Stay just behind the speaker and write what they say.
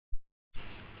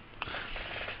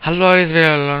Hallo Leute,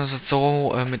 wieder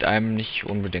so mit einem nicht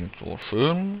unbedingt so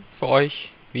schön für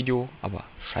euch Video, aber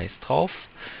scheiß drauf.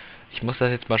 Ich muss das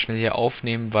jetzt mal schnell hier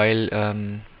aufnehmen, weil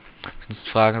sonst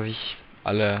fragen sich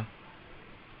alle,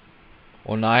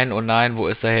 oh nein, wo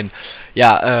ist er hin?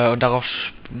 Ja, und darauf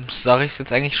sage ich es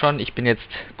jetzt eigentlich schon. Ich bin jetzt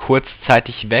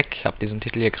kurzzeitig weg, habe diesen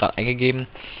Titel hier gerade eingegeben.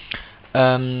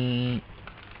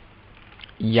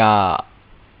 Ja,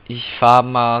 ich fahre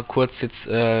mal kurz jetzt,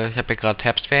 ich habe ja gerade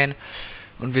Herbstferien.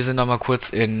 Und wir sind noch mal kurz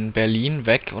in Berlin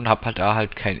weg und hab halt da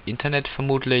halt kein Internet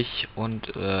vermutlich und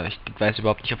ich weiß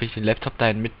überhaupt nicht, ob ich den Laptop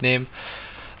dahin mitnehme.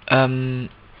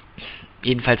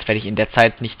 Jedenfalls werde ich in der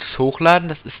Zeit nichts hochladen.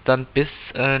 Das ist dann bis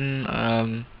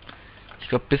ich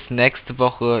glaube bis nächste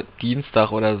Woche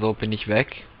Dienstag oder so bin ich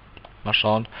weg. Mal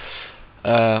schauen.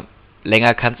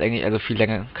 Länger kann es eigentlich, also viel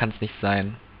länger kann es nicht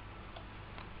sein.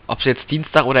 Ob es jetzt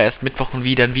Dienstag oder erst Mittwoch und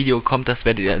wieder ein Video kommt, das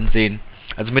werdet ihr dann sehen.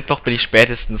 Also Mittwoch bin ich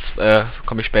spätestens,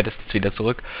 komme ich spätestens wieder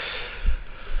zurück.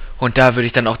 Und da würde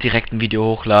ich dann auch direkt ein Video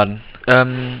hochladen.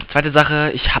 Zweite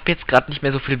Sache, ich habe jetzt gerade nicht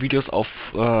mehr so viele Videos auf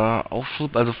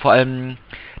Aufschub, also vor allem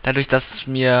dadurch, dass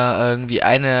mir irgendwie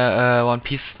eine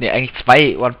eigentlich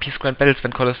zwei One Piece Grand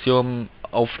Battlesman Kolosseum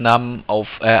Aufnahmen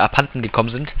abhanden gekommen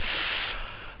sind.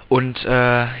 Und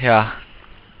ja,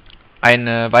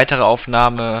 eine weitere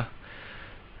Aufnahme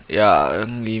ja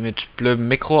irgendwie mit blödem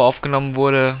Mikro aufgenommen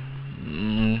wurde.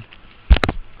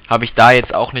 Habe ich da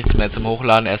jetzt auch nichts mehr zum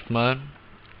Hochladen erstmal.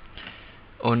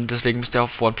 Und deswegen müsst ihr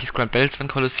auf One Piece Grand Battlesman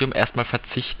Kolosseum erstmal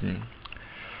verzichten.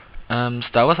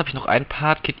 Star Wars habe ich noch ein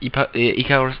Part, Kid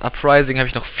Icarus Uprising habe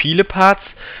ich noch viele Parts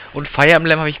und Fire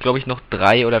Emblem habe ich glaube ich noch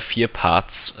 3 oder 4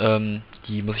 Parts.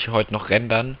 Die muss ich heute noch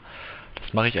rendern.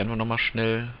 Das mache ich einfach nochmal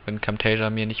schnell, wenn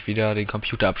Camtasia mir nicht wieder den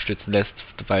Computer abstürzen lässt,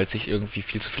 weil es sich irgendwie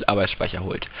viel zu viel Arbeitsspeicher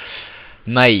holt.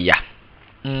 Naja.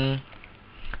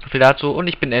 So viel dazu. Und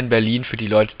ich bin in Berlin für die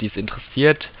Leute, die es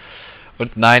interessiert.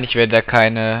 Und nein, ich werde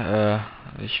da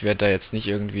ich werde da jetzt nicht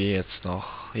irgendwie jetzt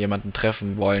noch jemanden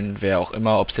treffen wollen, wer auch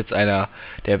immer, ob es jetzt einer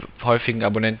der häufigen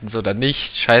Abonnenten ist oder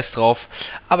nicht, scheiß drauf.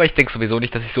 Aber ich denke sowieso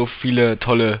nicht, dass ich so viele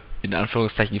tolle, in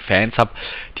Anführungszeichen, Fans habe,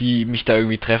 die mich da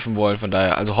irgendwie treffen wollen, von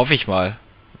daher, also hoffe ich mal.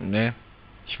 Ne,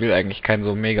 ich will eigentlich kein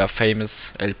so mega famous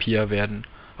LPer werden,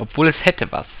 obwohl es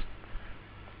hätte was.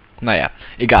 Naja,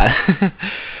 egal.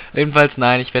 Jedenfalls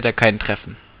nein, ich werde da keinen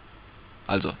treffen.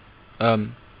 Also,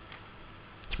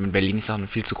 ich meine, Berlin ist auch eine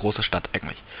viel zu große Stadt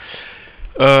eigentlich.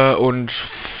 Und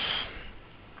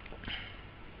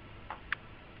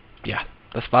ja,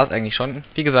 das war's eigentlich schon.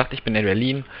 Wie gesagt, ich bin in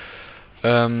Berlin.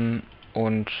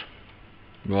 Und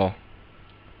ja.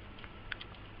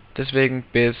 Deswegen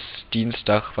bis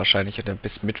Dienstag wahrscheinlich oder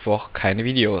bis Mittwoch keine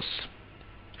Videos.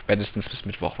 Spätestens bis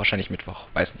Mittwoch, wahrscheinlich Mittwoch,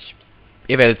 weiß nicht.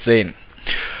 Ihr werdet sehen.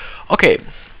 Okay,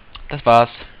 das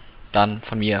war's dann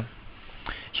von mir.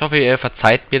 Ich hoffe, ihr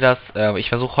verzeiht mir das. Ich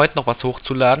versuche heute noch was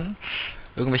hochzuladen.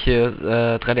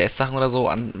 Irgendwelche 3DS-Sachen oder so.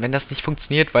 Wenn das nicht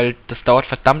funktioniert, weil das dauert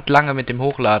verdammt lange mit dem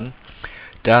Hochladen,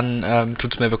 dann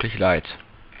tut's mir wirklich leid.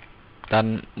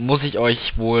 Dann muss ich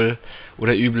euch wohl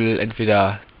oder übel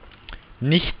entweder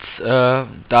nichts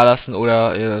dalassen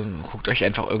oder guckt euch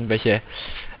einfach irgendwelche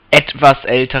etwas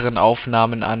älteren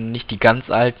Aufnahmen an. Nicht die ganz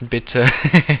alten, bitte.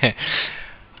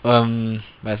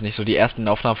 Weiß nicht, so die ersten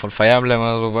Aufnahmen von Fire Emblem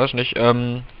oder so, weiß nicht,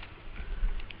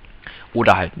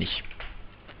 oder halt nicht.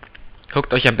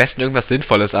 Guckt euch am besten irgendwas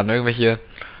Sinnvolles an, irgendwelche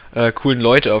coolen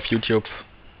Leute auf YouTube.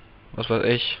 Was weiß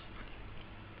ich.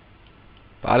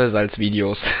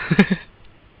 Badesalz-Videos.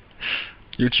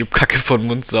 YouTube-Kacke von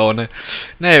Mundsaune.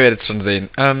 Na, ihr werdet es schon sehen.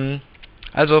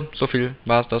 Also, so viel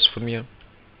war es das von mir.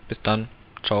 Bis dann.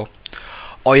 Ciao.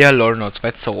 Euer Lorno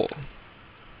 2.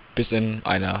 Bis in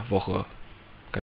einer Woche.